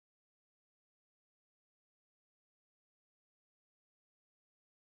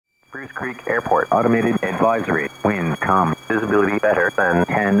Spruce Creek Airport. Automated advisory. Wind calm. Visibility better than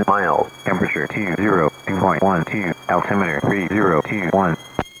 10 miles. Temperature 202.12. Altimeter 3021.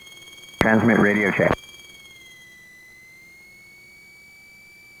 Transmit radio check.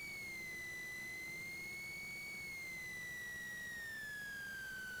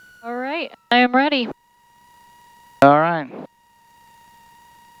 All right, I am ready. All right.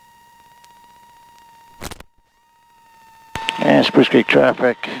 And Spruce Creek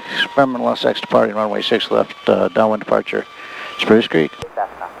traffic, Experimental SX departing runway 6 left, downwind departure, Spruce Creek.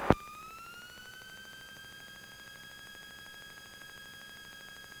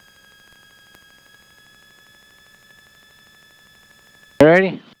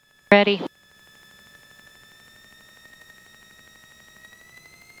 Ready? Ready.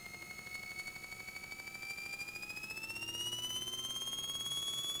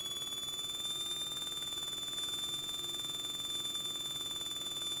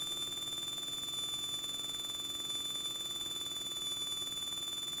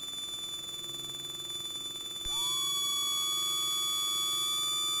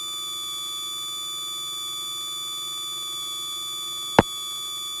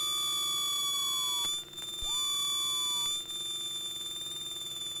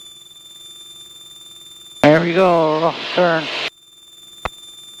 There we go, turn.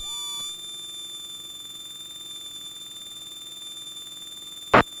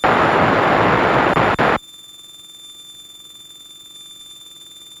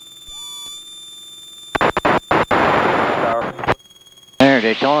 There,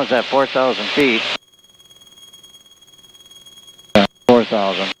 Daytona's at 4,000 feet.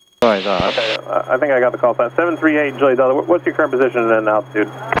 4,000. Sorry, okay, I think I got the call sign. 738 Julie Delta. What's your current position and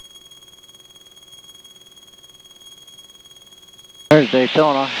altitude? There's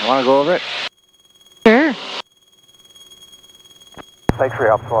Daytona. You want to go over it? Sure. Thanks for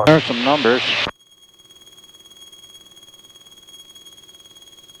your help. There's some numbers.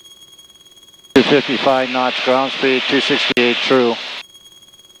 .255 knots ground speed, 268 true.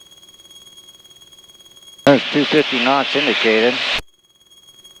 There's 250 knots indicated.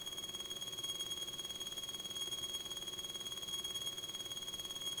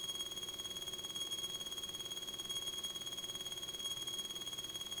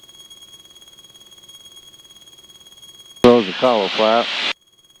 Close the collar flap.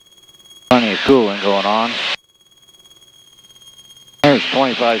 Plenty of cooling going on. There's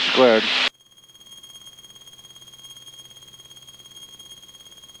 25 squared.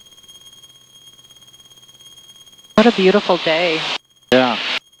 What a beautiful day. Yeah.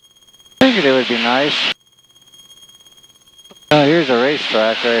 Figured it would be nice. Oh, here's a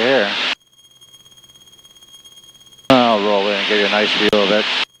racetrack right here. I'll roll in and give you a nice view of it.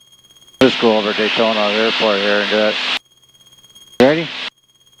 Let's go over Daytona Airport here and do it. Ready?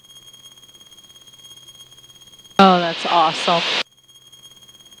 Oh, that's awesome.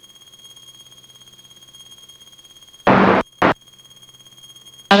 I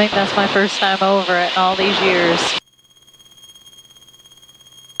think that's my first time over it in all these years.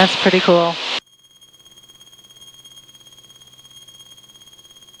 That's pretty cool.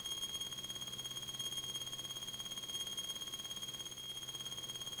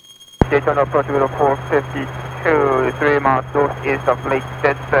 Daytona approach with 452, 3 miles northeast of Lake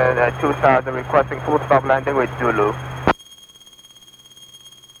Stetson, 2000, requesting full stop landing with Zulu.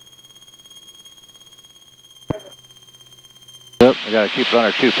 Yep, we gotta keep it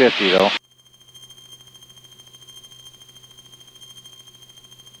under 250 though.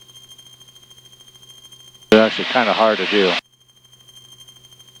 It's actually kind of hard to do.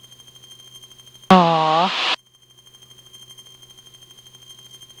 Aww.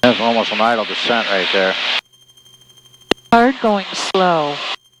 That's almost an idle descent right there. Hard going slow.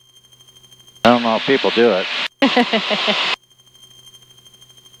 I don't know if people do it.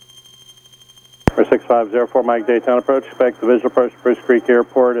 For 6504 Mike Daytona approach, expect the visual approach to Spruce Creek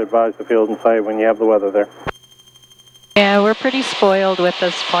Airport. Advise the field in sight when you have the weather there. Yeah, we're pretty spoiled with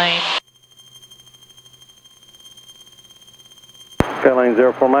this plane. Skyline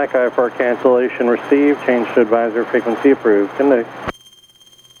 04 Mike, IFR cancellation received. Change to advisor frequency approved. Good day.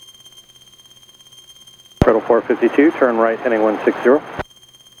 Total 452, turn right heading 160.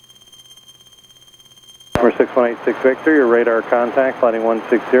 Number 6186 Victor, your radar contact, flighting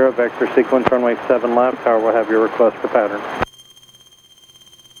 160, vector sequence runway 7 left. Tower will have your request for pattern.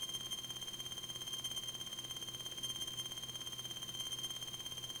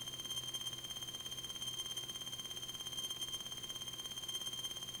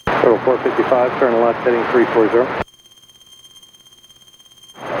 Total 455, turn left heading 340.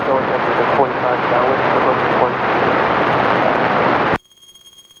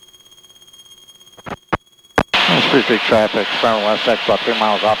 Spruce Creek traffic, Experimental SX, about 3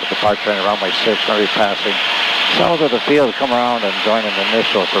 miles off the departure and runway 6, going to be passing south of the field, come around and join an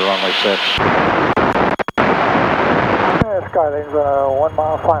initial for runway 6. Skyline's 1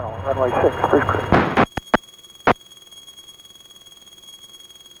 mile final, runway 6, Spruce Creek.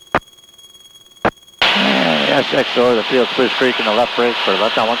 And the SX over the field, Spruce Creek in the left brake for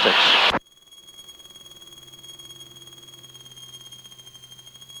left down 16.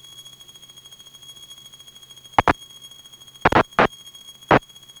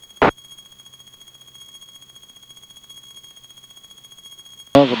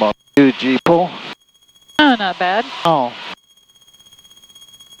 That was about 2 G pull. Oh, not bad. Oh.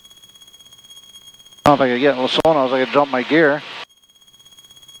 I don't know if I could get a little slow now, I could jump my gear.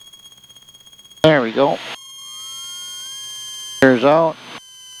 There we go. Gears out.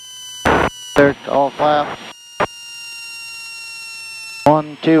 There, all flap.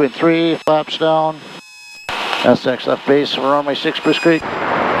 1, 2, and 3, flaps down. SX left base for runway 6, Spruce Creek.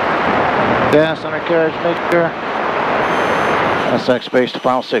 Gas undercarriage mixture. SX base to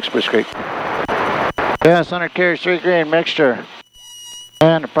final 6, Spruce Creek. Gas undercarriage 3 green mixture.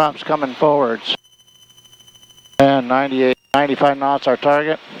 And the props coming forwards. And 95 knots our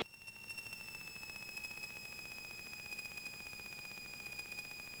target.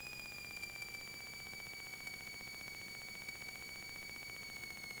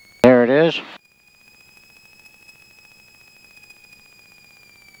 There it is.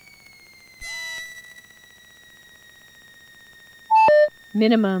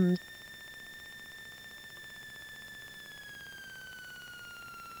 Minimums.